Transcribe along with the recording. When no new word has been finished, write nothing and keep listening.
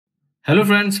Hello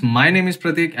friends, my name is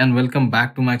Pratik and welcome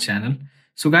back to my channel.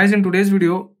 So guys, in today's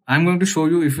video, I'm going to show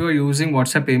you if you are using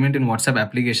WhatsApp payment in WhatsApp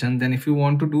application, then if you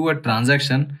want to do a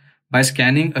transaction by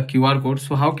scanning a QR code.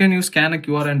 So how can you scan a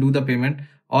QR and do the payment?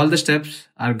 All the steps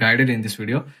are guided in this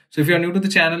video. So if you are new to the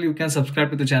channel, you can subscribe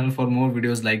to the channel for more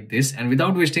videos like this. And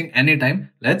without wasting any time,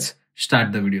 let's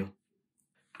start the video.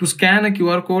 To scan a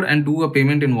QR code and do a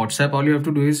payment in WhatsApp, all you have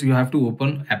to do is you have to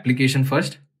open application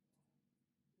first.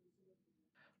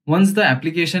 Once the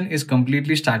application is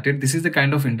completely started, this is the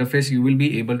kind of interface you will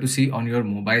be able to see on your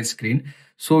mobile screen.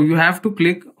 So you have to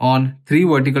click on three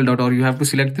vertical dots, or you have to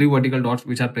select three vertical dots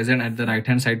which are present at the right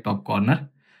hand side top corner.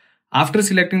 After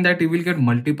selecting that, you will get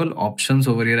multiple options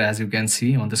over here as you can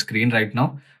see on the screen right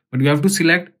now. But you have to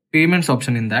select payments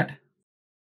option in that.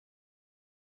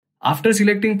 After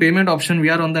selecting payment option,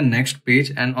 we are on the next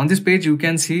page, and on this page you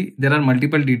can see there are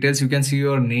multiple details. You can see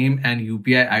your name and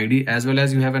UPI ID, as well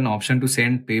as you have an option to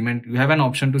send payment. You have an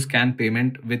option to scan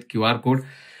payment with QR code.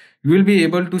 You will be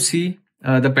able to see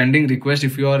the pending request.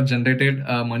 If you are generated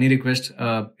money request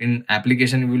in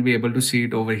application, you will be able to see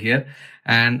it over here.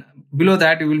 And below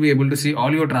that, you will be able to see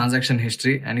all your transaction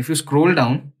history. And if you scroll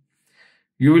down,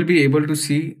 you will be able to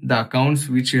see the accounts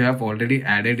which you have already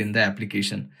added in the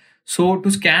application. So to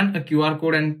scan a QR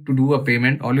code and to do a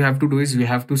payment, all you have to do is you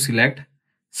have to select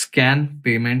scan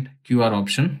payment QR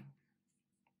option.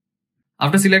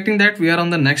 After selecting that, we are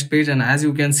on the next page, and as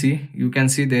you can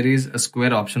see there is a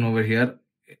square option over here.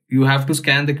 You have to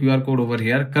scan the QR code over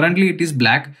here. Currently it is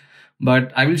black,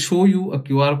 but I will show you a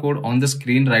QR code on the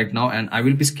screen right now, and I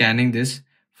will be scanning this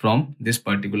from this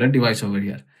particular device over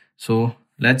here. So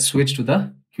let's switch to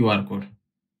the QR code.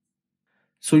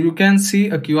 So you can see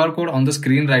a QR code on the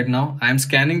screen right now. I am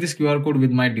scanning this QR code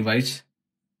with my device.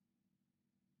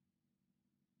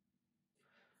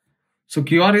 So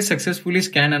QR is successfully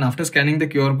scanned, and after scanning the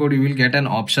QR code, you will get an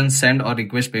option send or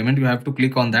request payment. You have to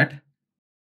click on that.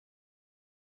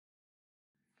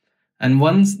 And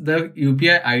once the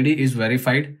UPI ID is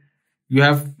verified, we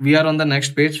are on the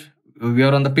next page. We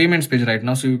are on the payments page right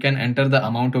now. So you can enter the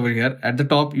amount over here. At the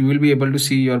top, you will be able to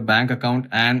see your bank account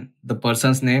and the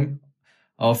person's name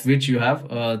of which you have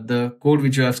the code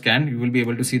which you have scanned. You will be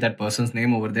able to see that person's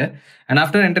name over there. And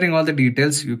after entering all the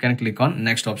details, you can click on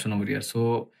next option over here.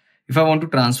 So if I want to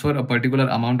transfer a particular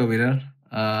amount over here,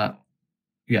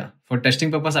 for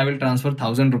testing purpose, I will transfer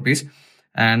 1,000 rupees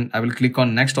and I will click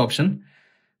on next option.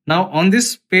 Now on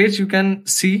this page, you can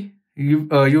see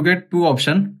you get two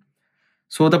options.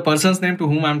 So the person's name to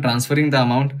whom I'm transferring the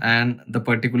amount and the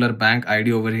particular bank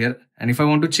ID over here. And if I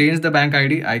want to change the bank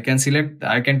ID, I can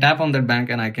tap on that bank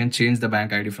and I can change the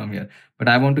bank ID from here. But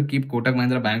I want to keep Kotak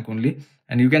Mahindra Bank only.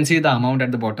 And you can see the amount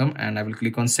at the bottom, and I will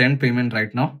click on send payment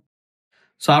right now.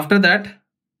 So after that,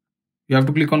 you have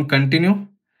to click on continue.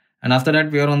 And after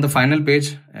that, we are on the final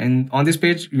page. And on this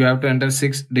page, you have to enter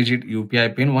 6-digit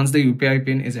UPI pin. Once the UPI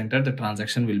pin is entered, the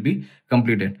transaction will be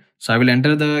completed. So I will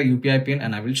enter the UPI pin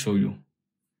and I will show you.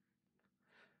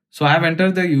 So I have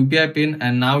entered the UPI pin,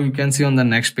 and now you can see on the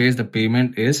next page, the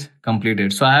payment is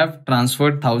completed. So I have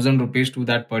transferred 1,000 rupees to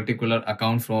that particular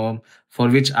account for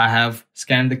which I have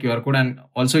scanned the QR code. And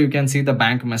also you can see the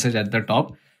bank message at the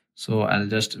top. So I'll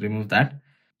just remove that.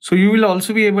 So you will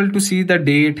also be able to see the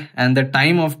date and the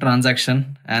time of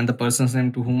transaction and the person's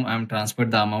name to whom I'm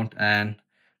transferred the amount and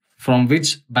from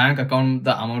which bank account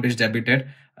the amount is debited.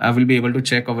 I will be able to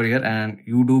check over here, and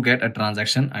you do get a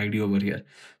transaction ID over here.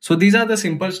 So these are the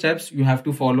simple steps you have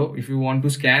to follow if you want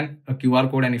to scan a QR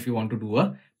code and if you want to do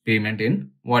a payment in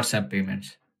WhatsApp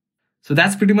payments. So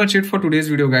that's pretty much it for today's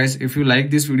video, guys. If you like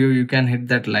this video, you can hit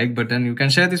that like button. You can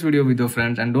share this video with your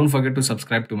friends, and don't forget to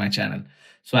subscribe to my channel.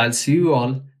 So I'll see you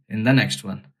all in the next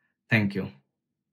one. Thank you.